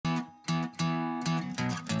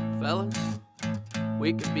fellas,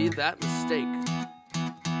 we can be that mistake.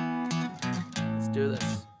 Let's do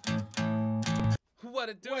this. What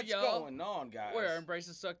it do, What's y'all? going on, guys? We're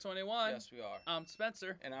Embracing Suck 21. Yes, we are. I'm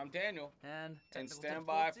Spencer. And I'm Daniel. And Stand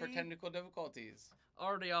by for technical difficulties.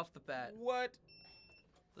 Already off the bat. What?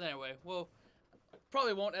 Anyway, well,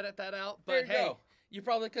 probably won't edit that out, There but you hey, go. you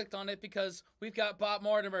probably clicked on it because we've got Bob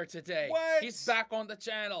Mortimer today. What? He's back on the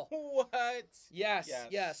channel. What? Yes.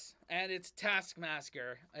 And it's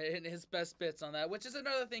Taskmaster and his best bits on that, which is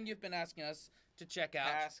another thing you've been asking us to check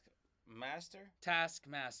out.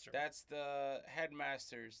 Taskmaster. That's the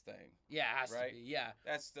headmaster's thing. Yeah, it has right? to be. Yeah.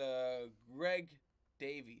 That's the Greg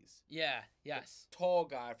Davies. Yeah. Yes. The tall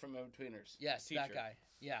guy from In-Betweeners. Yes, teacher. that guy.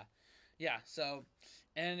 Yeah. Yeah. So,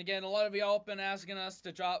 and again, a lot of y'all have been asking us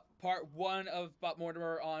to drop part 1 of Bob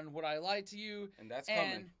Mortimer on Would I Lie to You? And that's and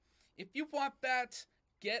coming. If you want that,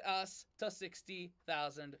 get us to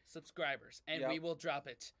 60,000 subscribers, and we will drop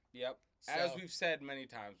it. Yep. So, as we've said many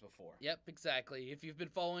times before. Yep, exactly. If you've been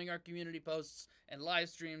following our community posts and live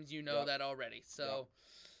streams, you know that already. So,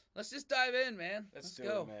 let's just dive in, man. Let's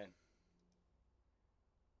go. It, man.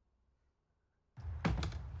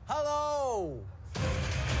 Hello!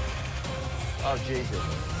 Oh, Jesus.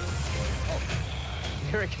 Oh,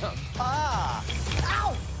 here it comes. Ah!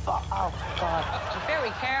 Ow! Oh, God.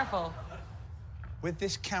 Very careful. With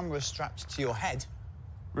this camera strapped to your head,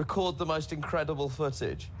 record the most incredible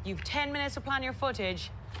footage. You've 10 minutes to plan your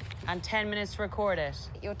footage and 10 minutes to record it.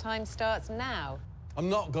 Your time starts now. I'm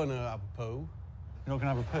not going to have a poo. You're not going to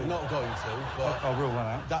have a poo? I'm not going to, but I'll rule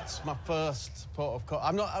that out. That's my first port of call.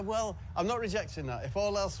 I'm not rejecting that. If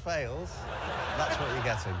all else fails, that's what you're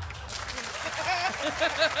getting.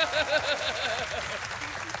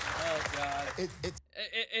 Oh, God.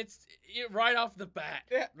 It's right off the bat.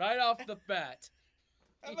 Yeah. Right off the bat.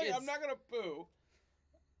 I'm not going to poo,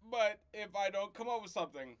 but if I don't come up with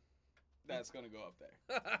something, that's going to go up there.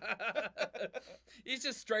 He's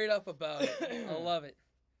just straight up about it. I love it.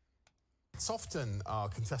 It's often our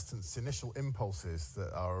contestants' initial impulses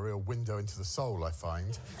that are a real window into the soul, I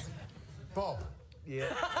find. Bob.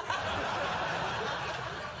 Yeah.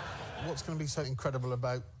 What's going to be so incredible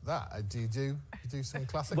about that? Do you do some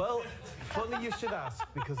classic? Well, funny you should ask,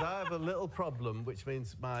 because I have a little problem, which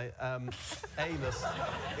means my anus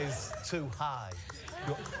is too high.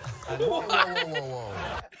 Whoa.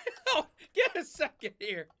 Oh, get a second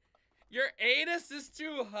here. Your anus is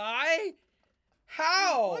too high?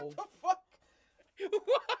 How? What the fuck?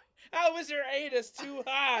 What? How is your anus too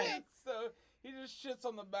high? So he just shits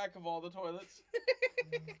on the back of all the toilets.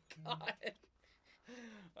 God.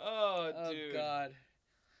 Oh, dude. God.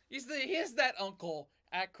 He is that uncle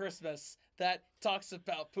at Christmas that talks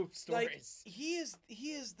about poop stories. Like, he is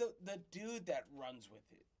the dude that runs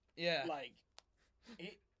with it. Yeah. Like,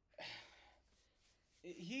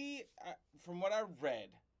 he from what I read,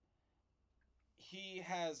 he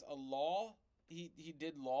has a law. He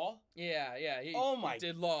did law. Yeah. He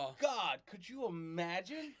did law. God, could you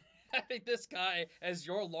imagine? Having this guy as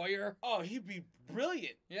your lawyer. Oh, he'd be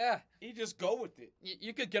brilliant. Yeah. He'd just go with it.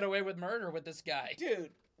 You could get away with murder with this guy.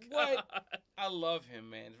 Dude, what? I love him,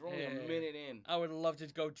 man. We're only a minute in. I would love to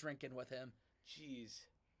go drinking with him. Jeez.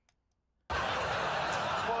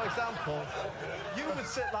 For example, you would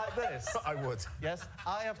sit like this. I would. Yes,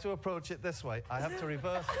 I have to approach it this way. I have to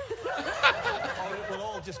reverse it. Or it will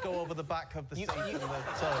all just go over the back of the seat and the toilet.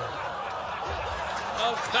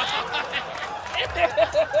 Oh, God.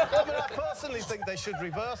 I mean, I personally think they should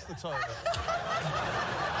reverse the toilet.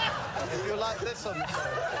 If you're like this on the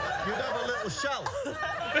toilet, you'd have a little shelf.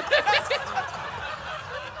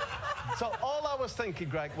 So all I was thinking,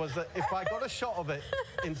 Greg, was that if I got a shot of it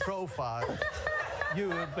in profile, you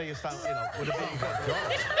would be would have been good.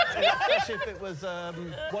 Especially if it was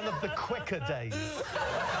one of the quicker days.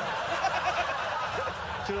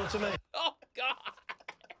 Do you know what I mean? Oh, God.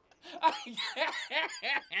 I can't.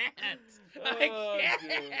 I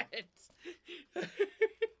can't.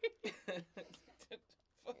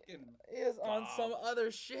 Fucking He is on Bob. some other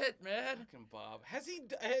shit, man. Fucking Bob. Has he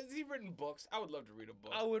written books? I would love to read a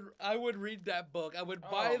book. I would read that book. I would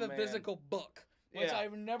buy the man. physical book, which Yeah.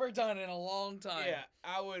 I've never done in a long time. Yeah,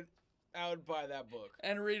 I would buy that book.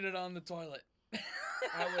 And read it on the toilet. I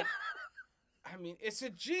mean, it's a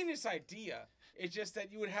genius idea. It's just that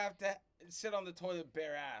you would have to sit on the toilet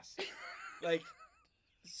bare ass. Like,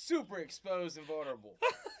 super exposed and vulnerable.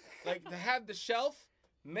 Like, to have the shelf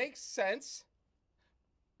makes sense,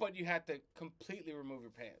 but you have to completely remove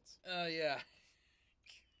your pants. Yeah.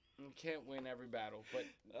 You can't win every battle, but...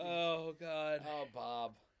 Oh, God. Oh,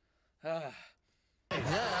 Bob.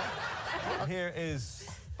 Here is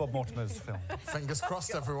Bob Mortimer's film. Fingers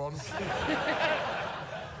crossed, everyone.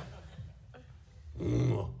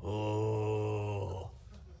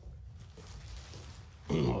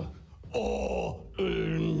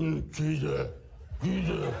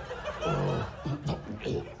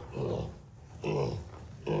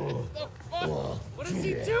 What is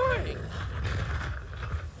he doing?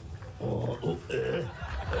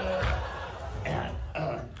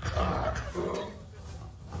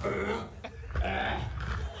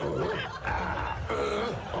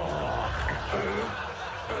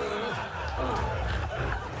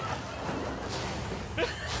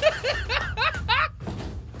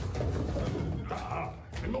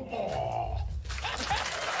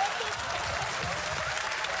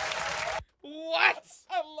 What?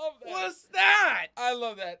 I love that. What's that? I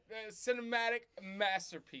love that. Cinematic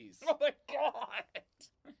masterpiece. Oh my god.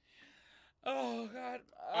 Oh god.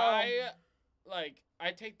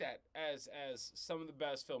 I take that as some of the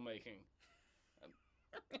best filmmaking.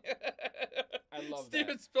 I love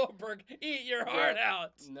Steven that. Spielberg, eat your heart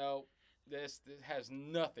out. No, this has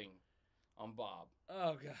nothing on Bob.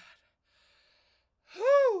 Oh god.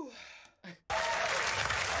 Whew.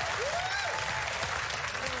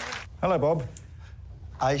 Hello, Bob.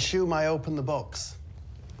 I assume I open the box.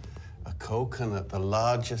 A coconut, the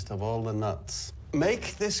largest of all the nuts.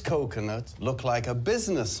 Make this coconut look like a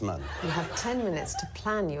businessman. You have 10 minutes to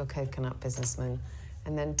plan your coconut businessman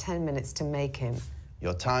and then 10 minutes to make him.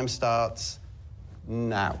 Your time starts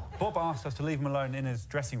now. Bob asked us to leave him alone in his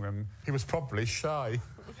dressing room. He was probably shy.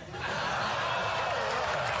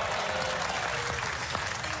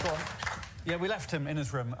 Go on. Yeah, we left him in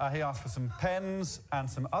his room. He asked for some pens and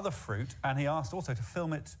some other fruit, and he asked also to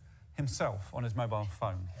film it himself on his mobile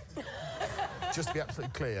phone. Just to be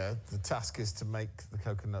absolutely clear, the task is to make the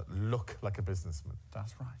coconut look like a businessman.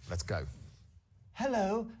 That's right. Let's go.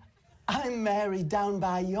 Hello, I'm Mary down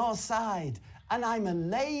by your side, and I'm a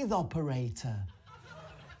lathe operator.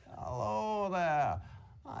 Hello there,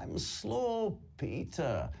 I'm Slow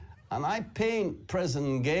Peter, and I paint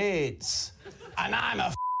prison gates, and I'm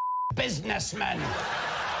a businessman.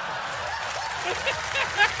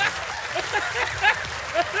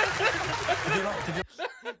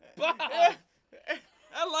 Bob,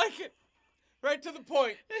 I like it. Right to the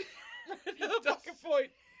point. Right to the fucking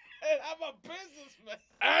point. And I'm a businessman.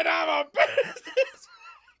 And I'm a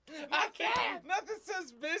businessman. I can't. Nothing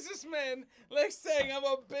says businessman like saying I'm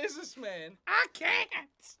a businessman. I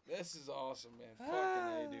can't. This is awesome, man.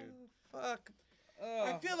 Fucking A, dude. Fuck.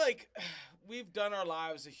 I feel like we've done our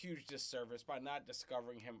lives a huge disservice by not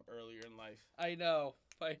discovering him earlier in life. I know.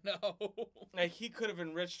 Like, he could have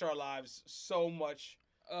enriched our lives so much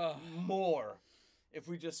more if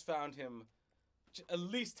we just found him at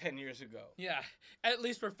least 10 years ago. Yeah. At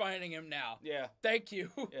least we're finding him now. Yeah. Thank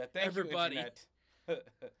you. Yeah, thank everybody. you, Internet.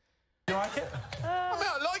 You like it? I mean,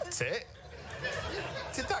 I liked it.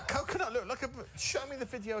 Did that coconut look like a... Show me the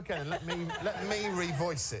video again and let me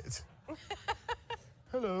revoice it.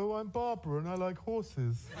 Hello, I'm Barbara and I like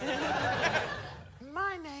horses.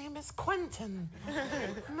 My name is Quentin,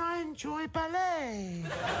 and I enjoy ballet.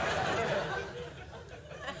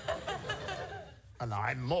 And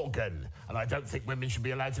I'm Morgan, and I don't think women should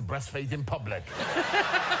be allowed to breastfeed in public.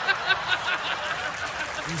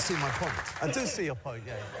 You see my point? I do see your point,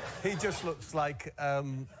 yeah. He just looks like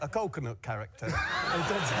a coconut character.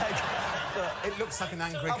 It looks like an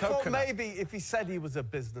angry I coconut. thought maybe if he said he was a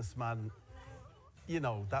businessman, you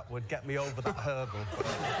know, that would get me over that hurdle.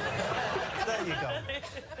 There you go.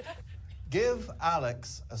 Give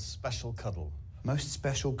Alex a special cuddle. Most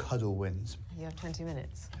special cuddle wins. You have 20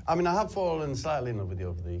 minutes. I mean, I have fallen slightly in love with you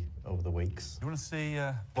over the weeks. You want to see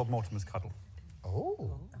Bob Mortimer's cuddle?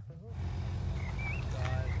 Oh.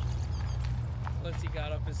 What's he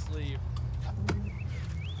got up his sleeve?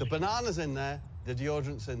 The banana's in there, the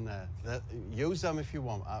deodorant's in there. Use them if you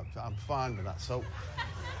want. I'm fine with that. So.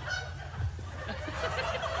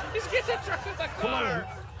 He's getting truck with the car.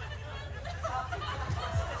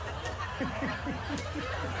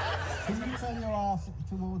 Can you turn your arse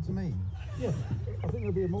towards me? Yes, I think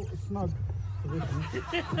there'll be a more snug position.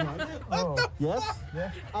 Right. Oh. Yes?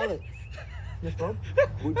 Yes. Alex. Yes, Bob?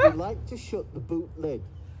 Would you like to shut the boot lid?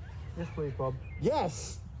 Yes, please, Bob.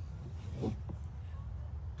 Yes!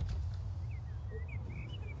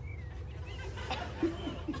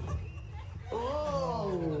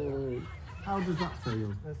 Oh! How does that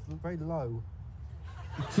feel? It's very low.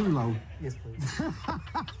 Too low. Yes, please.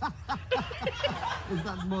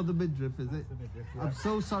 That's more the midriff, is it? Midriff, yeah. I'm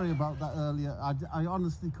so sorry about that earlier. I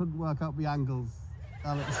honestly couldn't work out the angles,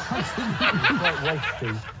 Alex. Quite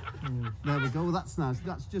wasty. There we go. That's nice.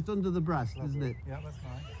 That's just under the breast, isn't it? Yeah, that's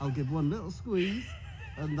nice. I'll give one little squeeze,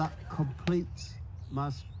 and that completes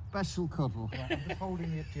my special cuddle. Right, I'm just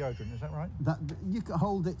holding the deodorant, is that right? That you can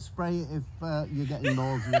hold it, spray it if you're getting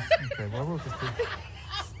nauseous. Okay, well, we'll just do...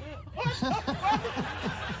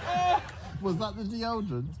 Was that the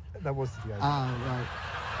deodorant? That was the deodorant. Ah, right.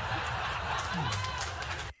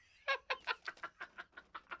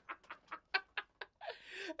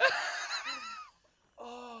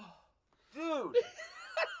 Oh, dude.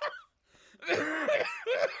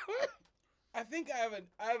 I think I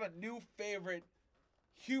have a new favorite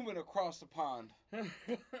human across the pond.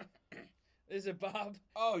 Is it Bob?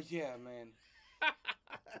 Oh yeah, man.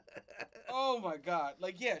 Oh my God.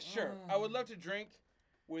 Like, yeah, sure. I would love to drink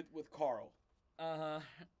with Carl. Uh-huh.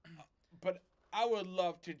 But I would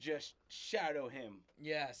love to just shadow him.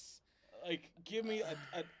 Yes. Like, give me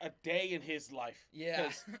a day in his life. Yeah.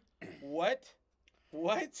 'Cause what?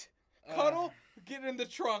 Cuddle? Get in the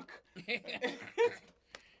trunk.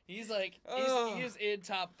 He's like, he's in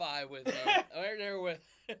top 5 with me. Right there with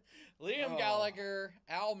Liam Gallagher,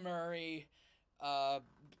 Al Murray,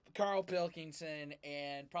 Carl Pilkington,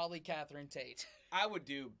 and probably Catherine Tate. I would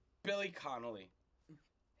do Billy Connolly,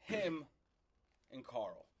 him, and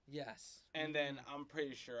Carl. Yes. And then I'm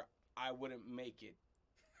pretty sure I wouldn't make it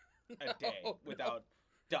a day without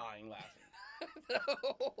dying laughing.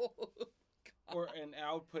 And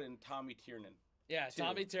I would put in Tommy Tiernan. Yeah, too,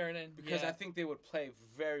 Tommy Tiernan. Because I think they would play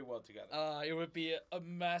very well together. It would be a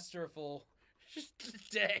masterful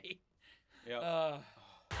day. Yeah.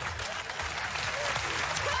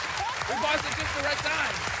 We paused at just the right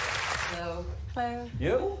time. Hello. Hello.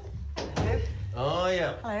 You? Hello. Oh,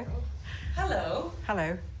 yeah. Hello. Hello.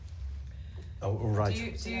 Hello. Oh, right.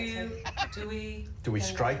 Do we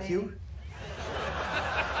strike you?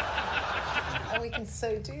 And we can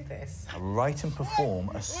so do this. Write and perform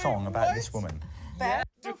a song about this woman. Yeah.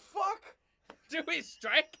 The fuck? Do we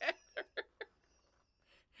strike her?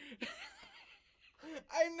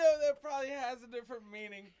 I know that probably has a different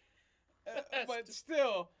meaning. But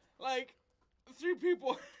still, like, 3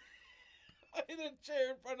 people in a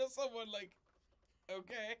chair in front of someone, like,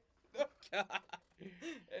 okay.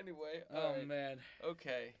 Anyway. Man.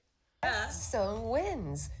 Okay. Best song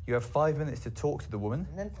wins. You have 5 minutes to talk to the woman.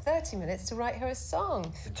 And then 30 minutes to write her a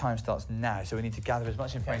song. The time starts now, so we need to gather as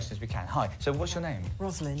much information as we can. Hi, so what's your name?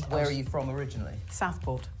 Rosalind. Where are you from originally?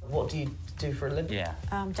 Southport. What do you do for a living? Yeah.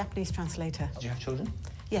 Japanese translator. Do you have children?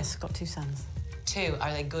 Yes, got 2 sons. 2,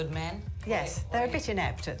 are they good men? Yes, they're a bit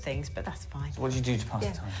inept at things, but that's fine. So what do you do to pass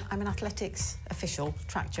the time? I'm an athletics official,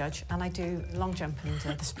 track judge, and I do long jump and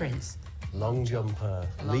the sprints. Long jumper,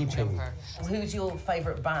 leaping. Who's your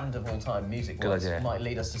favourite band of all time, music-wise? Good idea. Might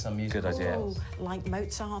lead us to some music. Good idea. Oh, like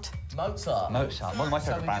Mozart. Mozart? Mozart, one of my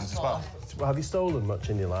favourite bands as well. Have you stolen much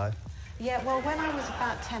in your life? Yeah, well, when I was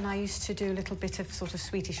about 10, I used to do a little bit of sort of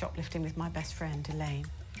sweetie shoplifting with my best friend, Elaine.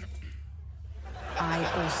 I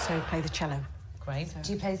also play the cello. Great. So,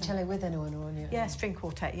 do you play the cello with anyone or on your own? Yeah, string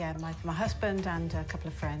quartet, yeah. My husband and a couple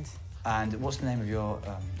of friends. And what's the name of your...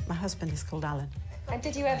 My husband is called Alan. And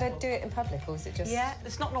did you ever do it in public, or was it just... Yeah,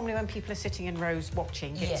 it's not normally when people are sitting in rows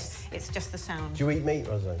watching. Yes. It's just the sound. Do you eat meat,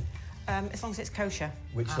 Rosalind? As long as it's kosher.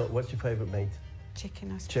 What's your favourite meat?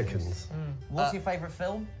 Chicken, I suppose. Chickens. What's your favourite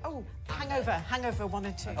film? Oh, Hangover 1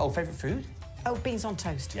 and 2. Oh, favourite food? Oh, beans on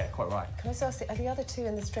toast. Yeah, quite right. Can I just ask, are the other 2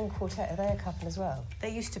 in the string quartet, are they a couple as well?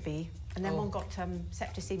 They used to be, and then one got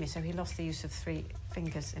septicemia, so he lost the use of 3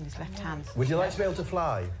 fingers in his left hand. Would you like to be able to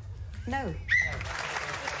fly? No.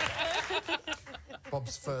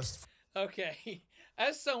 Bob's first. Okay,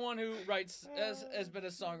 as someone who has been a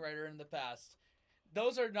songwriter in the past,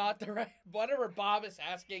 those are not the right... Whatever Bob is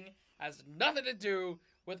asking has nothing to do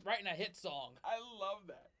with writing a hit song. I love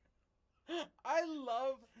that. I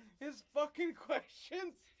love his fucking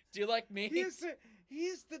questions. Do you like me?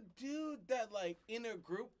 He's the dude that, like, in a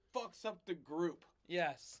group fucks up the group.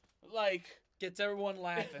 Yes. Like... Gets everyone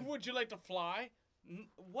laughing. Would you like to fly?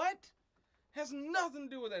 What? Has nothing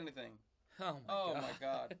to do with anything. Oh my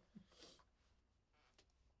god.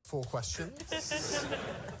 4 questions.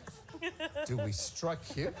 Do we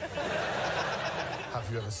strike you? Have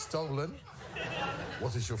you ever stolen?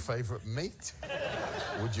 What is your favourite meat?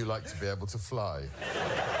 Would you like to be able to fly?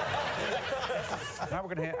 Now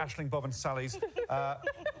we're going to hear Aisling, Bob and Sally's.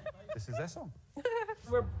 This is their song.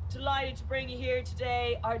 We're delighted to bring you here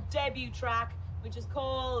today our debut track, which is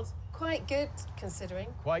called... Quite good,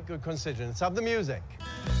 considering. Quite good considering. Let's have the music.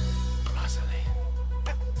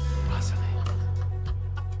 Rosalind's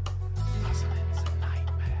a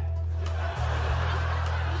nightmare.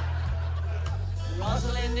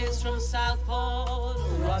 Rosalind is from Southport.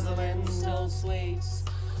 Rosalind's so sweet.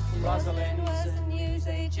 Rosalind was a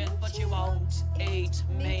newsagent, but you won't eat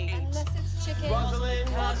meat. Unless it's chicken. Rosalind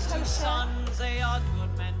has 2 sons, they are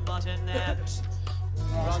good men, inept.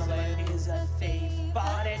 Rosalind is a thief,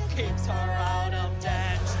 but it keeps her out of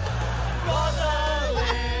debt.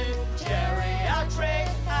 Rosalind, geriatric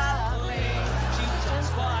alley, she's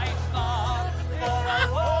just quite far for a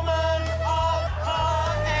woman of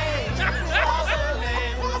her age.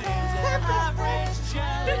 Rosalind is an average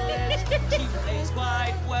cellist. She plays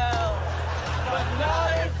quite well, but not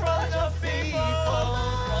in front of people.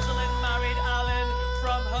 Rosalind married Alan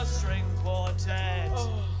from her string quartet.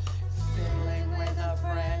 Fiddling with her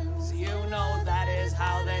friends, you know that is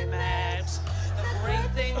how they met. The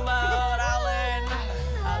great thing about Alan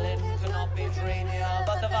could not be dreamier,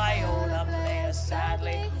 but the viola player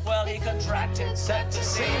sadly, well, he contracted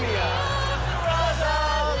septicemia.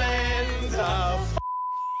 Rosalind's a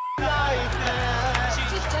nightmare.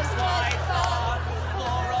 She's just quite hard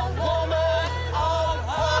for a woman of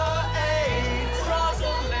her age.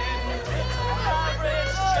 Rosalind is an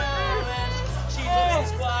average cellist. She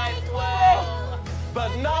plays quite well, but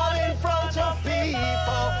not in front of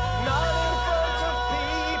people. Not in front of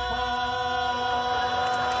people.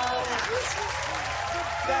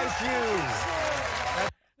 Thank you.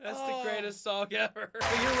 That's the greatest song ever.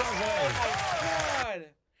 For you, Rosalind. God.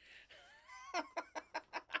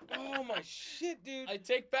 Oh my shit, dude. I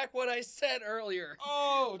take back what I said earlier.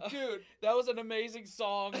 Oh, dude. That was an amazing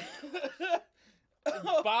song.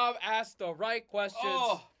 Bob asked the right questions.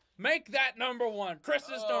 Oh. Make that number one. Chris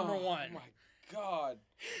is number one. Oh my God.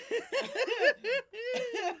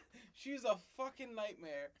 She's a fucking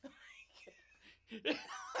nightmare.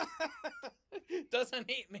 Doesn't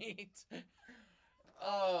eat meat.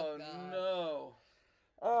 Oh, God. no.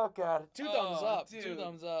 Oh God. Two thumbs up. Dude. 2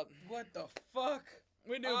 thumbs up. What the fuck?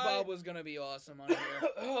 We knew Bob was gonna be awesome on here.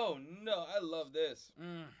 Oh no, I love this.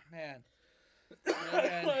 Man.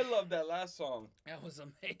 I love that last song. That was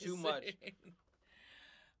amazing. Too much.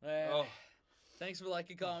 Man. Oh. Thanks for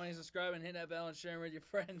liking, commenting, subscribing, hitting that bell, and sharing with your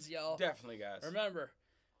friends, y'all. Definitely, guys. Remember,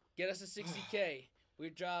 get us to 60K. We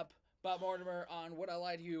drop Bob Mortimer on What I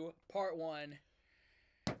Lied to You, Part 1.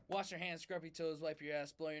 Wash your hands, scrub your toes, wipe your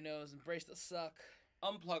ass, blow your nose, embrace the suck.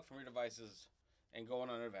 Unplug from your devices and go on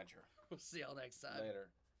an adventure. We'll see y'all next time. Later.